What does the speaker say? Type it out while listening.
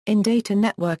In data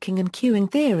networking and queuing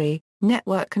theory,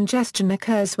 network congestion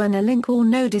occurs when a link or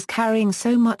node is carrying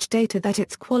so much data that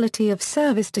its quality of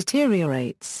service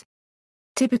deteriorates.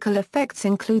 Typical effects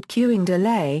include queuing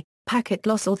delay, packet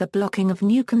loss, or the blocking of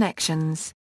new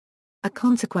connections. A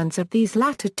consequence of these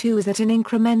latter two is that an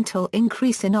incremental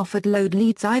increase in offered load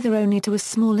leads either only to a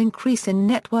small increase in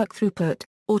network throughput,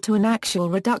 or to an actual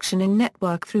reduction in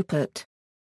network throughput.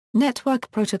 Network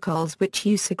protocols which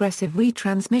use aggressive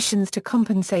retransmissions to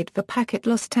compensate for packet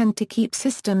loss tend to keep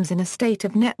systems in a state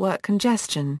of network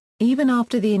congestion, even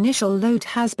after the initial load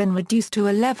has been reduced to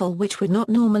a level which would not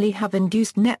normally have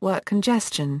induced network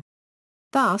congestion.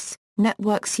 Thus,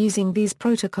 networks using these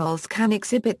protocols can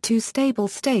exhibit two stable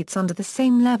states under the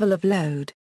same level of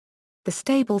load. The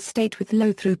stable state with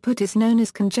low throughput is known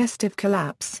as congestive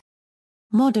collapse.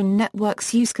 Modern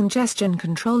networks use congestion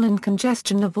control and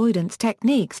congestion avoidance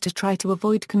techniques to try to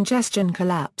avoid congestion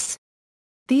collapse.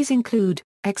 These include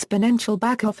exponential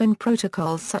backoff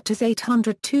protocols such as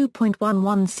 802.11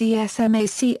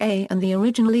 CSMACA and the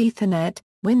original Ethernet,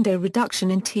 window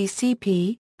reduction in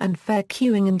TCP, and fair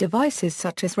queuing in devices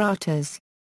such as routers.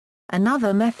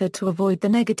 Another method to avoid the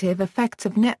negative effects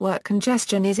of network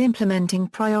congestion is implementing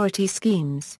priority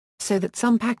schemes, so that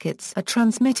some packets are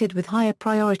transmitted with higher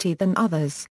priority than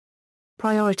others.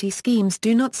 Priority schemes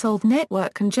do not solve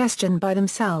network congestion by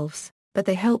themselves, but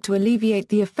they help to alleviate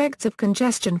the effects of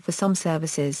congestion for some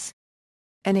services.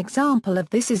 An example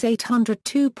of this is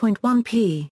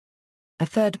 802.1p. A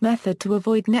third method to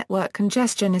avoid network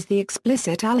congestion is the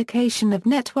explicit allocation of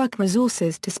network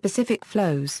resources to specific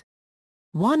flows.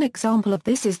 One example of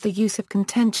this is the use of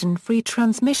contention-free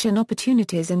transmission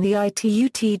opportunities in the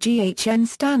ITU-TGHN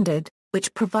standard,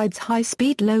 which provides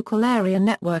high-speed local area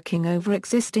networking over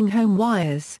existing home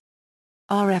wires.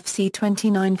 RFC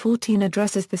 2914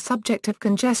 addresses the subject of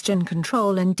congestion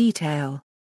control in detail.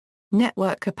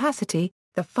 Network capacity.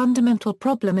 The fundamental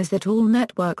problem is that all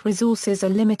network resources are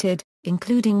limited,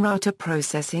 including router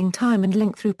processing time and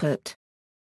link throughput.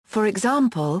 For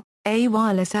example, a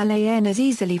wireless LAN is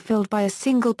easily filled by a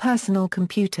single personal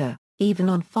computer. Even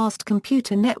on fast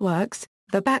computer networks,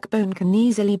 the backbone can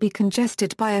easily be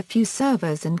congested by a few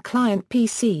servers and client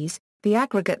PCs. The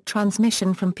aggregate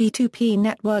transmission from P2P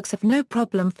networks have no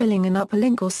problem filling an upper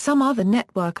link or some other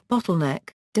network bottleneck.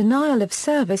 Denial of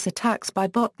service attacks by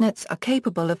botnets are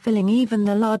capable of filling even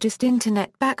the largest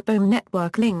internet backbone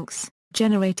network links,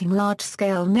 generating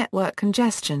large-scale network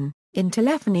congestion. In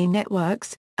telephony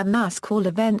networks, a mass call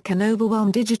event can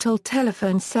overwhelm digital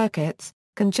telephone circuits.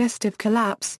 Congestive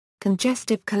collapse.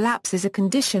 Congestive collapse is a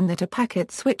condition that a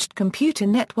packet-switched computer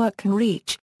network can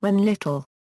reach, when little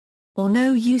or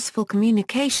no useful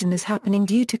communication is happening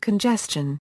due to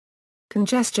congestion.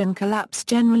 Congestion collapse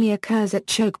generally occurs at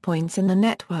choke points in the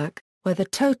network, where the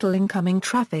total incoming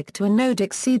traffic to a node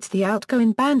exceeds the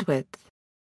outgoing bandwidth.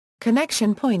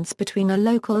 Connection points between a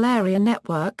local area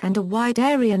network and a wide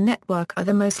area network are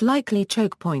the most likely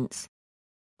choke points.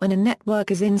 When a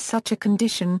network is in such a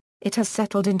condition, it has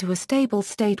settled into a stable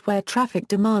state where traffic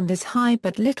demand is high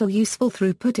but little useful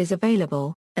throughput is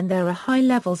available, and there are high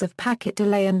levels of packet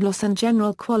delay and loss, and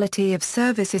general quality of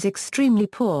service is extremely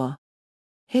poor.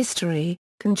 History.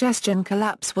 Congestion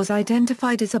collapse was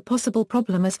identified as a possible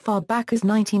problem as far back as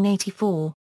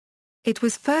 1984. It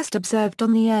was first observed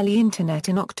on the early Internet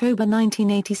in October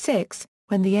 1986,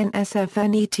 when the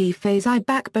NSFNET phase I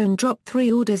backbone dropped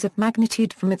 3 orders of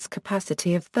magnitude from its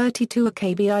capacity of 32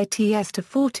 kbits to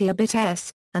 40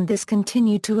 Mbps, and this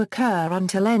continued to occur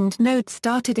until end nodes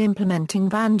started implementing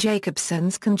Van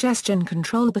Jacobson's congestion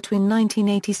control between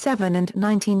 1987 and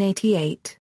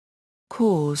 1988.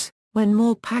 Cause: when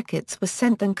more packets were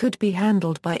sent than could be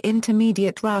handled by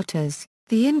intermediate routers,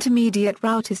 the intermediate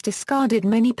routers discarded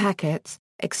many packets,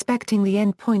 expecting the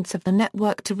endpoints of the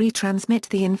network to retransmit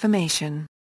the information.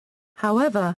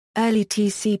 However, early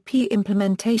TCP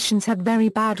implementations had very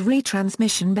bad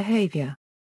retransmission behavior.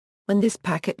 When this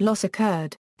packet loss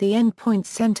occurred, the endpoints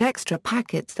sent extra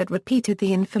packets that repeated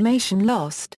the information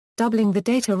lost, doubling the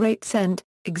data rate sent,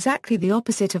 exactly the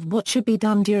opposite of what should be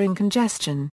done during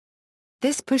congestion.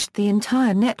 This pushed the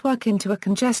entire network into a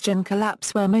congestion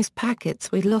collapse where most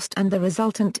packets were lost and the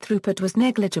resultant throughput was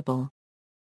negligible.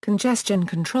 Congestion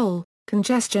control.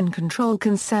 Congestion control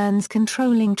concerns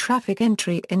controlling traffic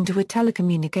entry into a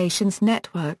telecommunications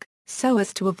network, so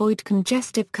as to avoid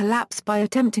congestive collapse by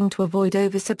attempting to avoid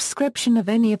oversubscription of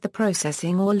any of the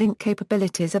processing or link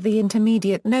capabilities of the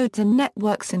intermediate nodes and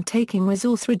networks, and taking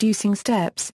resource-reducing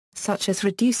steps, such as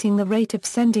reducing the rate of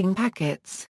sending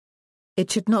packets. It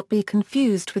should not be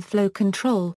confused with flow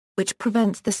control, which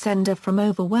prevents the sender from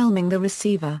overwhelming the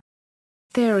receiver.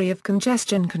 Theory of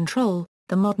congestion control.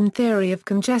 The modern theory of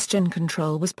congestion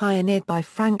control was pioneered by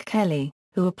Frank Kelly,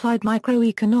 who applied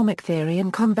microeconomic theory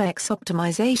and convex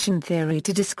optimization theory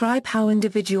to describe how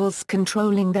individuals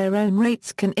controlling their own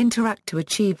rates can interact to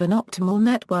achieve an optimal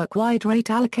network-wide rate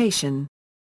allocation.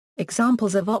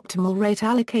 Examples of optimal rate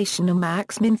allocation are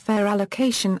max-min fare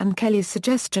allocation and Kelly's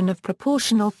suggestion of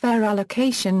proportional fare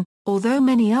allocation, although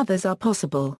many others are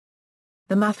possible.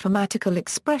 The mathematical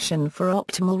expression for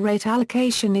optimal rate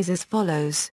allocation is as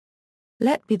follows.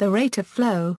 Let be the rate of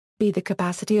flow, be the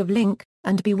capacity of link,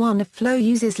 and be 1 if flow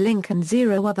uses link and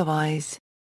 0 otherwise.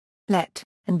 Let,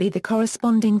 and be the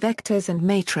corresponding vectors and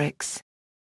matrix.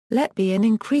 Let be an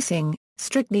increasing,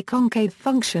 strictly concave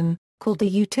function, called the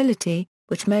utility,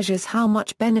 which measures how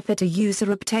much benefit a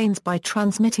user obtains by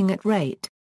transmitting at rate.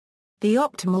 The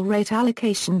optimal rate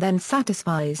allocation then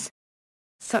satisfies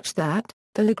such that,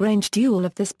 the Lagrange dual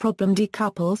of this problem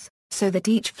decouples, so that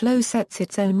each flow sets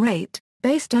its own rate,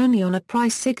 based only on a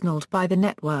price signaled by the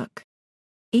network.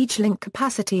 Each link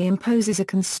capacity imposes a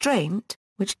constraint,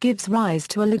 which gives rise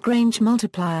to a Lagrange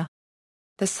multiplier.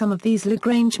 The sum of these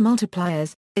Lagrange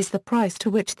multipliers is the price to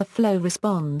which the flow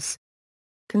responds.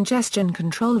 Congestion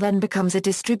control then becomes a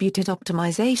distributed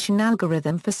optimization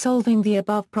algorithm for solving the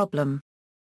above problem.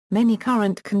 Many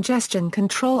current congestion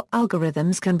control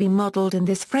algorithms can be modeled in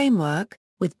this framework,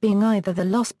 with being either the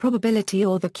loss probability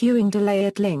or the queuing delay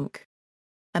at link.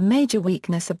 A major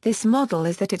weakness of this model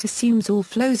is that it assumes all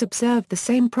flows observe the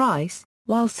same price,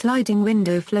 while sliding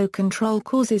window flow control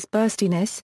causes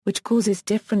burstiness, which causes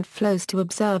different flows to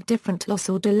observe different loss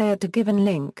or delay at a given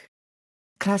link.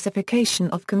 Classification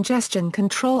of congestion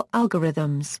control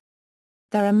algorithms.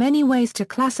 There are many ways to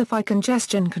classify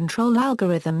congestion control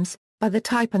algorithms, by the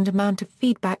type and amount of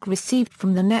feedback received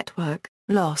from the network,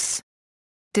 loss,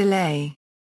 delay,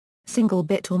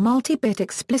 single-bit or multi-bit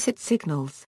explicit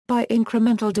signals. By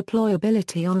incremental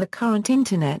deployability on the current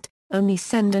Internet, only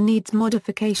sender needs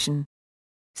modification.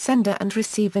 Sender and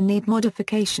receiver need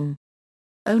modification.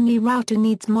 Only router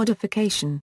needs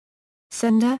modification.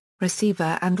 Sender,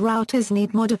 receiver and routers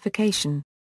need modification.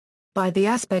 By the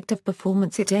aspect of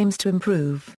performance it aims to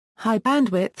improve, high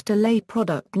bandwidth delay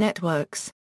product networks.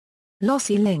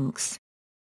 Lossy links.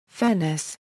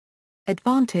 Fairness.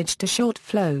 Advantage to short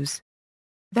flows.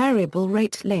 Variable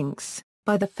rate links.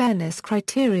 By the fairness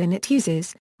criterion it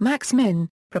uses, max-min,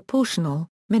 proportional,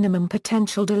 minimum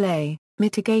potential delay,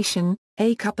 mitigation.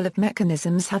 A couple of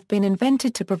mechanisms have been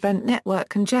invented to prevent network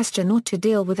congestion or to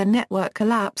deal with a network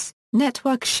collapse.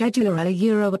 Network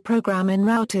scheduler a program in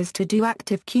routers to do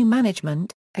active queue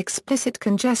management, explicit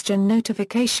congestion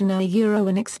notification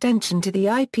an extension to the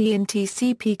IP and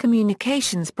TCP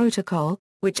communications protocol,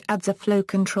 which adds a flow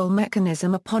control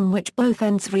mechanism upon which both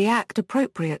ends react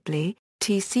appropriately.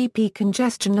 Tcp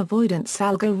congestion avoidance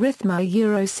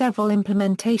algorithm several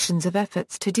implementations of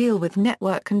efforts to deal with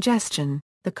network congestion.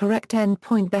 The correct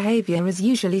endpoint behavior is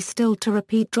usually still to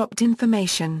repeat dropped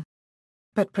information,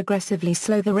 but progressively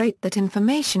slow the rate that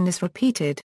information is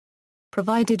repeated.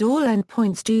 Provided all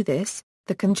endpoints do this,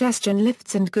 the congestion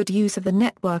lifts and good use of the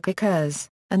network occurs,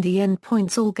 and the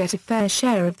endpoints all get a fair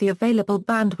share of the available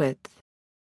bandwidth.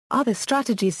 Other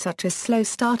strategies such as slow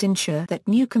start ensure that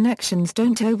new connections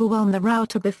don't overwhelm the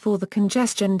router before the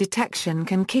congestion detection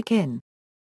can kick in.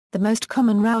 The most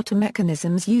common router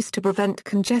mechanisms used to prevent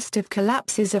congestive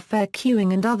collapses are fair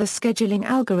queuing and other scheduling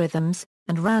algorithms,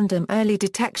 and random early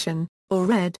detection, or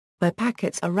RED, where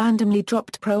packets are randomly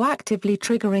dropped proactively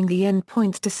triggering the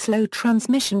endpoints to slow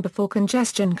transmission before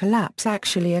congestion collapse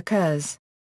actually occurs.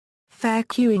 Fair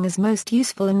queuing is most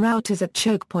useful in routers at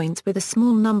choke points with a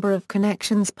small number of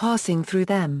connections passing through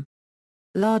them.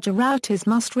 Larger routers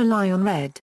must rely on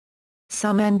RED.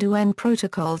 Some end-to-end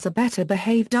protocols are better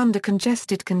behaved under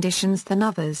congested conditions than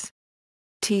others.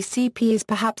 TCP is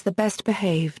perhaps the best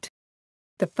behaved.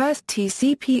 The first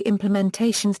TCP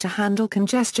implementations to handle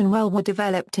congestion well were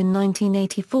developed in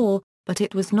 1984, but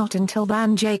it was not until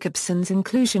Van Jacobson's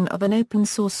inclusion of an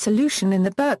open-source solution in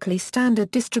the Berkeley Standard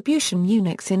Distribution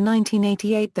Unix in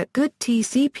 1988 that good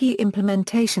TCP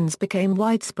implementations became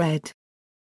widespread.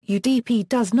 UDP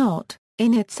does not,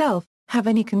 in itself, have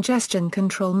any congestion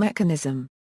control mechanism.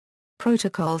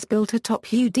 Protocols built atop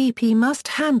UDP must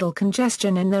handle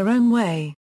congestion in their own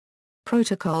way.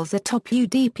 Protocols atop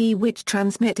UDP which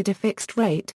transmit at a fixed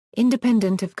rate,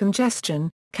 independent of congestion,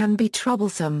 can be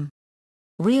troublesome.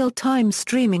 Real-time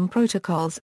streaming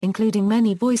protocols, including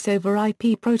many voice-over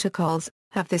IP protocols,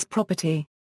 have this property.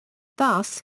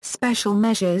 Thus, special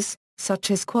measures, such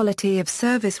as quality of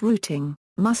service routing,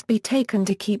 must be taken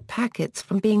to keep packets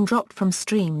from being dropped from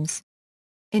streams.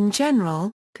 In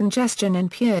general, congestion in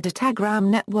pure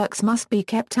datagram networks must be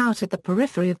kept out at the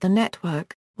periphery of the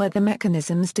network, where the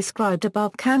mechanisms described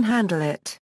above can handle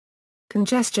it.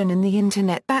 Congestion in the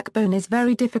Internet backbone is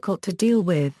very difficult to deal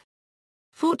with.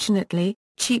 Fortunately,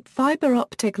 cheap fiber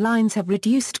optic lines have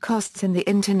reduced costs in the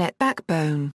Internet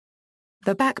backbone.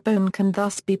 The backbone can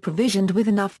thus be provisioned with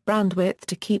enough bandwidth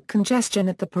to keep congestion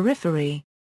at the periphery.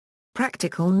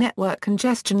 Practical network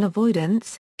congestion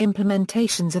avoidance,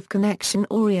 implementations of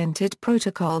connection-oriented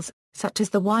protocols, such as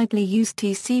the widely used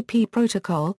TCP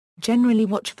protocol, generally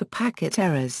watch for packet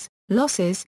errors,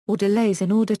 losses, or delays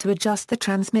in order to adjust the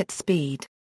transmit speed.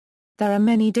 There are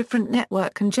many different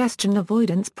network congestion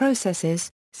avoidance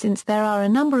processes, since there are a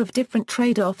number of different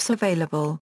trade-offs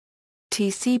available.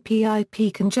 Tcp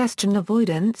Ip congestion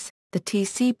avoidance. The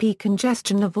TCP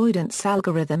congestion avoidance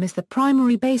algorithm is the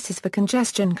primary basis for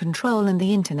congestion control in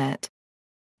the Internet.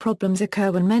 Problems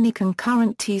occur when many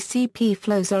concurrent TCP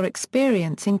flows are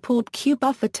experiencing port queue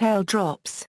buffer tail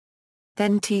drops.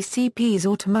 Then TCP's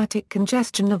automatic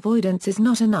congestion avoidance is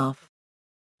not enough.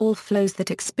 All flows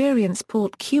that experience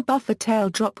port queue buffer tail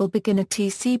drop will begin a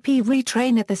TCP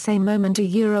retrain at the same moment.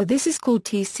 This is called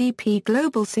TCP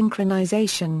global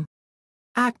synchronization.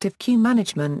 Active queue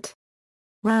management.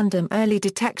 Random early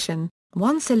detection.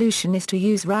 One solution is to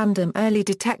use random early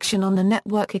detection on the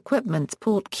network equipment's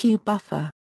port queue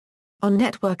buffer. On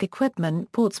network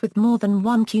equipment ports with more than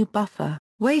one queue buffer,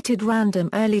 weighted random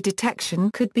early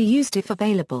detection could be used if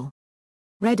available.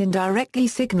 Read indirectly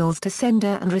signals to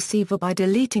sender and receiver by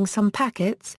deleting some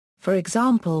packets, for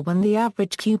example when the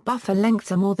average queue buffer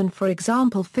lengths are more than, for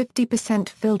example, 50%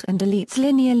 filled, and deletes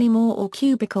linearly more or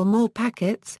cubical more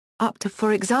packets, up to,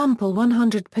 for example,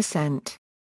 100%.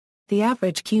 The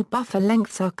average queue buffer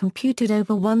lengths are computed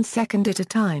over 1 second at a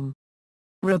time.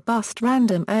 Robust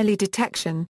random early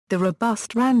detection. The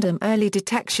robust random early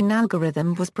detection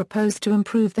algorithm was proposed to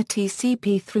improve the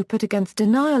TCP throughput against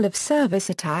denial of service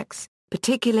attacks,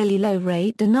 particularly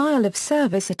low-rate denial of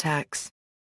service attacks.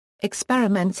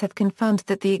 Experiments have confirmed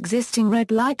that the existing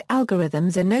red-like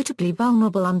algorithms are notably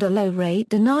vulnerable under low-rate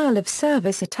denial of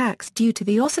service attacks due to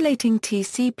the oscillating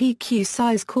TCP queue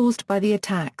size caused by the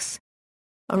attacks.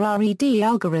 A RED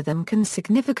algorithm can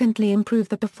significantly improve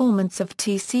the performance of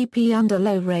TCP under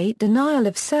low-rate denial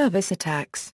of service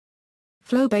attacks.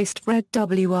 Flow-based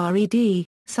RED.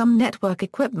 Some network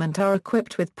equipment are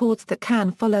equipped with ports that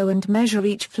can follow and measure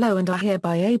each flow and are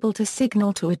hereby able to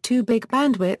signal to a too-big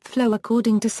bandwidth flow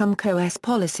according to some CoS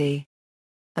policy.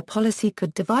 A policy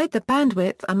could divide the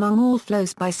bandwidth among all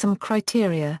flows by some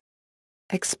criteria.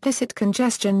 Explicit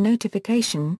congestion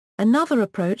notification. Another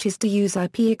approach is to use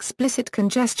IP explicit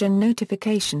congestion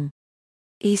notification.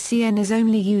 ECN is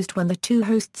only used when the two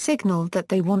hosts signal that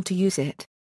they want to use it.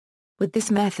 With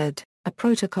this method, a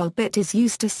protocol bit is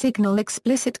used to signal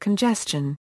explicit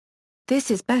congestion.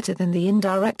 This is better than the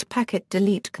indirect packet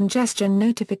delete congestion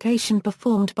notification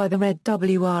performed by the RED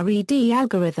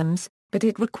algorithms, but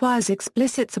it requires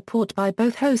explicit support by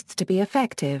both hosts to be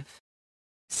effective.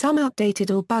 Some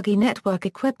outdated or buggy network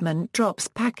equipment drops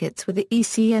packets with the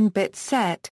ECN bit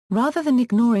set, rather than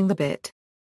ignoring the bit.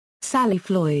 Sally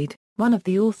Floyd, one of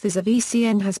the authors of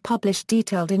ECN, has published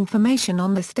detailed information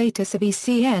on the status of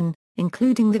ECN,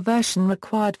 including the version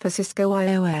required for Cisco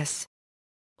iOS.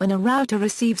 When a router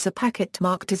receives a packet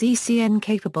marked as ECN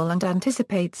capable and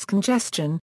anticipates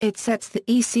congestion, it sets the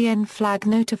ECN flag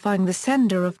notifying the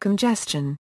sender of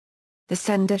congestion. The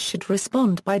sender should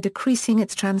respond by decreasing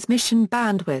its transmission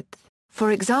bandwidth,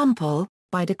 for example,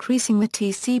 by decreasing the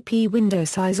TCP window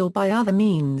size or by other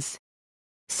means.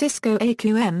 Cisco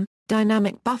AQM,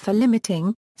 Dynamic Buffer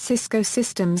Limiting. Cisco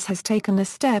Systems has taken a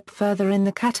step further in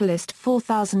the Catalyst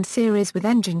 4000 series with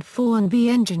Engine 4&B.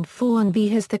 Engine 4&B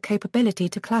has the capability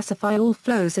to classify all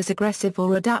flows as aggressive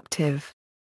or adaptive.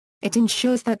 It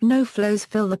ensures that no flows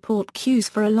fill the port queues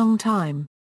for a long time.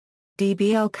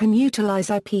 DBL can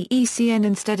utilize IP ECN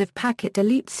instead of packet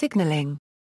delete signaling.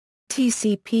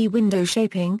 TCP window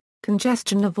shaping.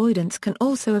 Congestion avoidance can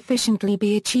also efficiently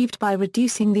be achieved by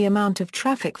reducing the amount of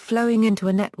traffic flowing into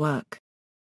a network.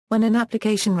 When an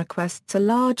application requests a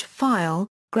large file,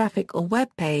 graphic or web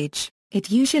page, it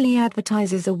usually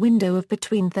advertises a window of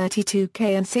between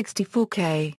 32K and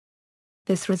 64K.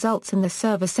 This results in the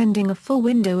server sending a full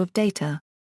window of data.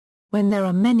 When there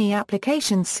are many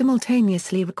applications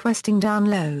simultaneously requesting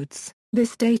downloads,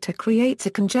 this data creates a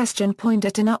congestion point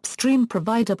at an upstream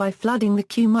provider by flooding the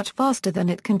queue much faster than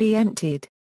it can be emptied.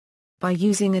 By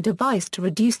using a device to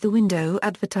reduce the window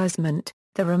advertisement,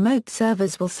 the remote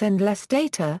servers will send less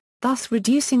data, thus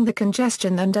reducing the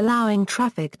congestion and allowing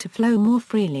traffic to flow more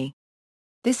freely.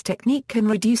 This technique can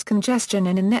reduce congestion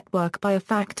in a network by a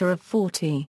factor of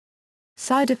 40.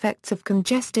 Side effects of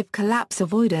congestive collapse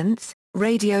avoidance.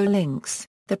 Radio links.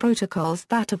 The protocols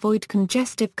that avoid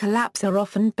congestive collapse are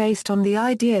often based on the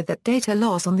idea that data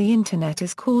loss on the Internet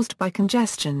is caused by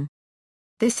congestion.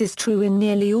 This is true in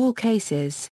nearly all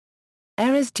cases.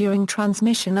 Errors during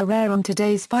transmission are rare on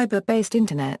today's fiber-based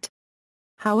Internet.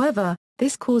 However,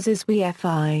 this causes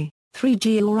Wi-Fi,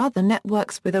 3G or other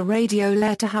networks with a radio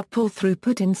layer to have poor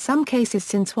throughput in some cases,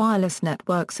 since wireless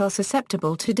networks are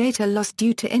susceptible to data loss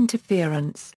due to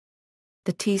interference.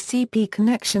 The TCP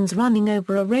connections running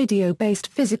over a radio-based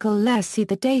physical layer see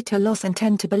the data loss and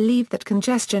tend to believe that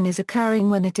congestion is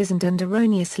occurring when it isn't, and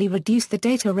erroneously reduce the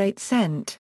data rate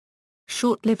sent.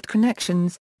 Short-lived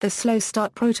connections. The slow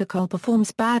start protocol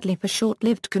performs badly for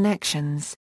short-lived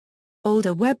connections.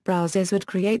 Older web browsers would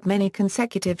create many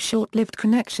consecutive short-lived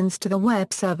connections to the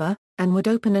web server, and would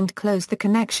open and close the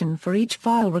connection for each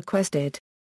file requested.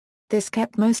 This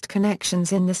kept most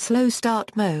connections in the slow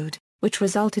start mode, which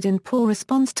resulted in poor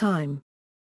response time.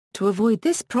 To avoid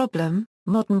this problem,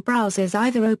 modern browsers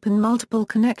either open multiple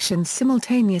connections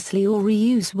simultaneously or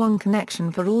reuse one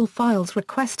connection for all files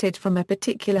requested from a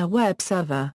particular web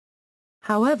server.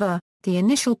 However, the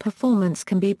initial performance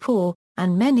can be poor,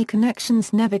 and many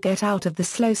connections never get out of the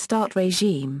slow start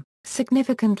regime,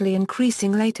 significantly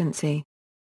increasing latency.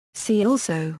 See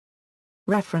also.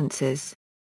 References.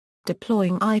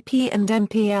 Deploying IP and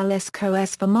MPLS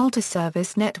CoS for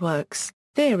Multi-Service Networks,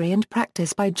 Theory and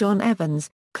Practice by John Evans,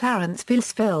 Clarence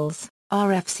Philsfils,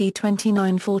 RFC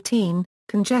 2914,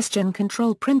 Congestion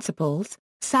Control Principles,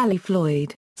 Sally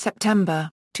Floyd, September,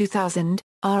 2000,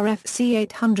 RFC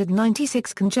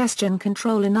 896 Congestion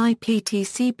Control in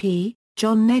IPTCP,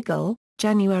 John Nagel,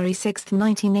 January 6,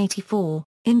 1984,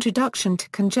 Introduction to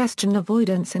Congestion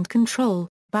Avoidance and Control,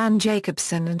 Van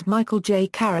Jacobson and Michael J.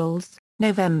 Carrolls,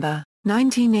 November,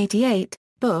 1988,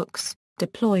 Books,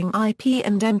 Deploying IP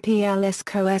and MPLS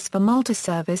CoS for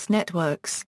Multi-Service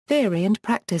Networks, Theory and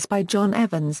Practice by John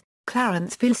Evans,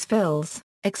 Clarence Philsfils,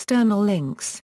 External links.